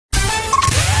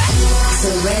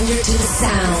Surrender to the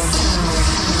sound.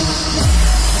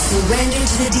 Surrender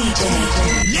to the DJ.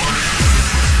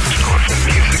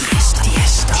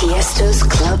 Tiesto's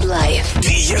Club Life.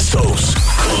 Tiesto's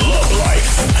Club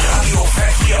Life. Radio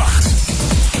 58.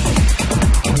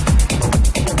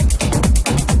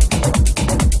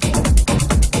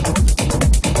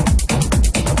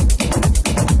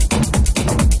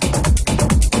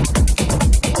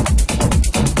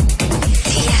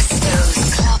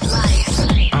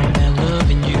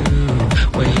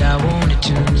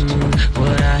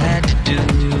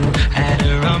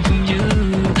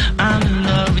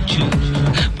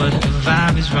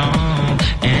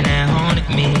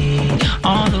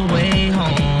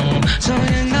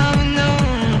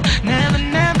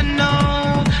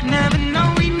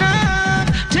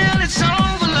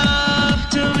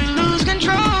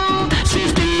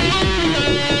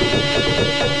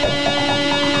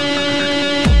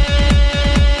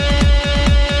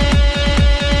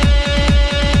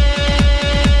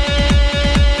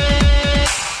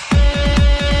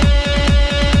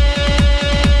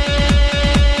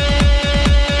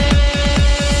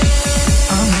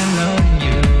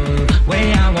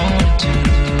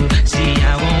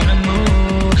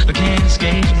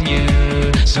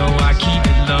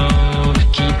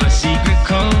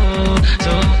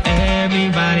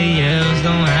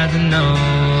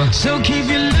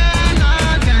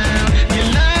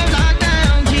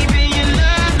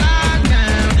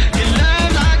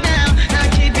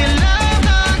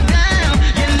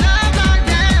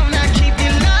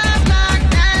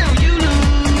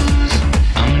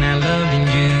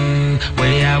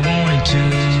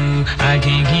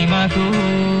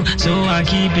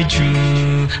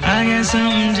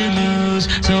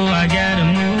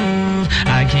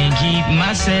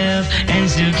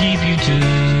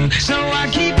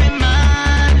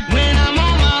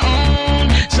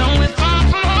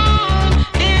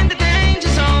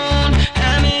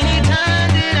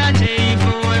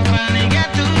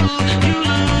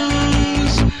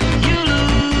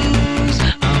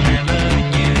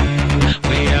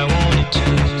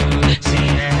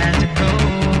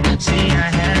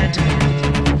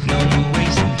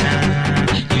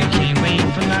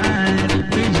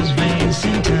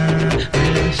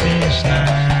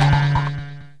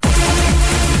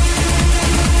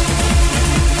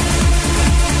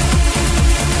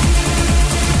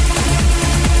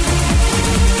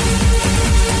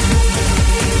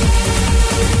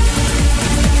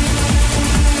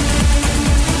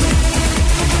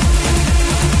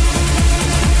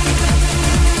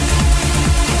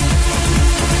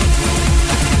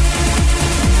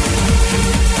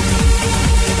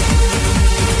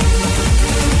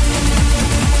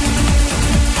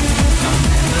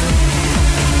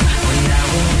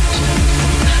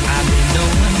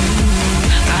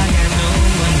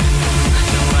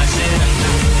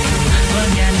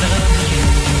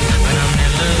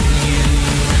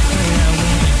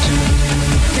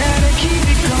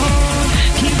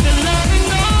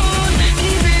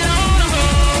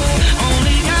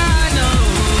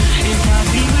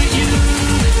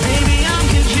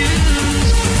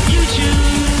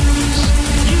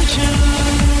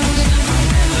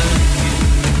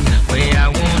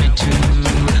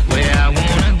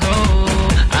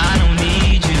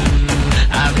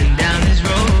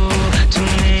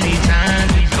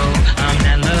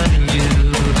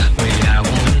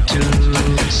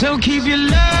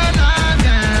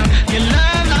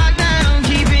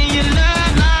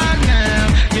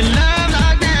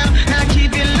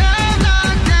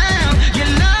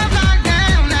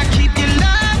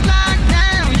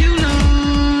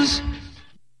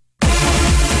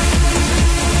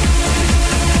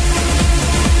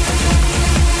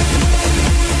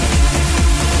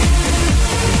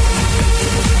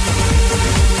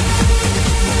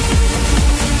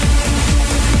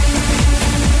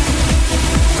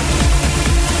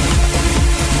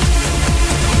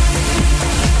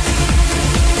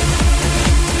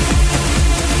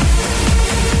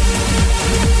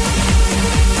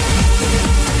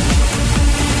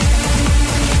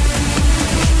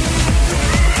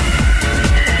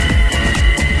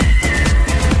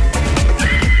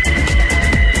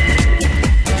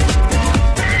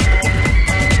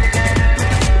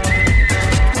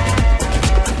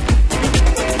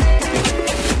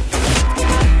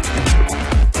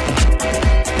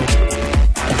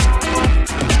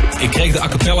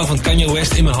 Van Kanye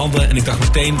West in mijn handen en ik dacht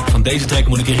meteen, van deze track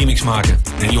moet ik een remix maken.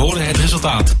 En je hoorde het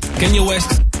resultaat. Kanye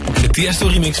West, de Tiesto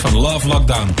remix van Love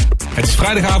Lockdown. Het is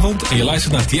vrijdagavond en je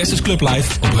luistert naar Tiesto's Club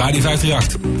Live op Radio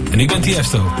 538. En ik ben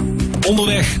Tiesto.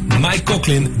 Onderweg Mike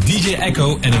Coughlin, DJ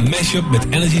Echo en een mashup met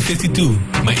Energy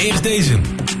 52. Maar eerst deze.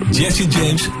 Jesse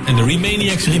James en de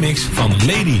Remaniacs remix van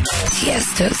Lady.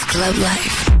 Tiesto's Club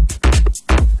Life.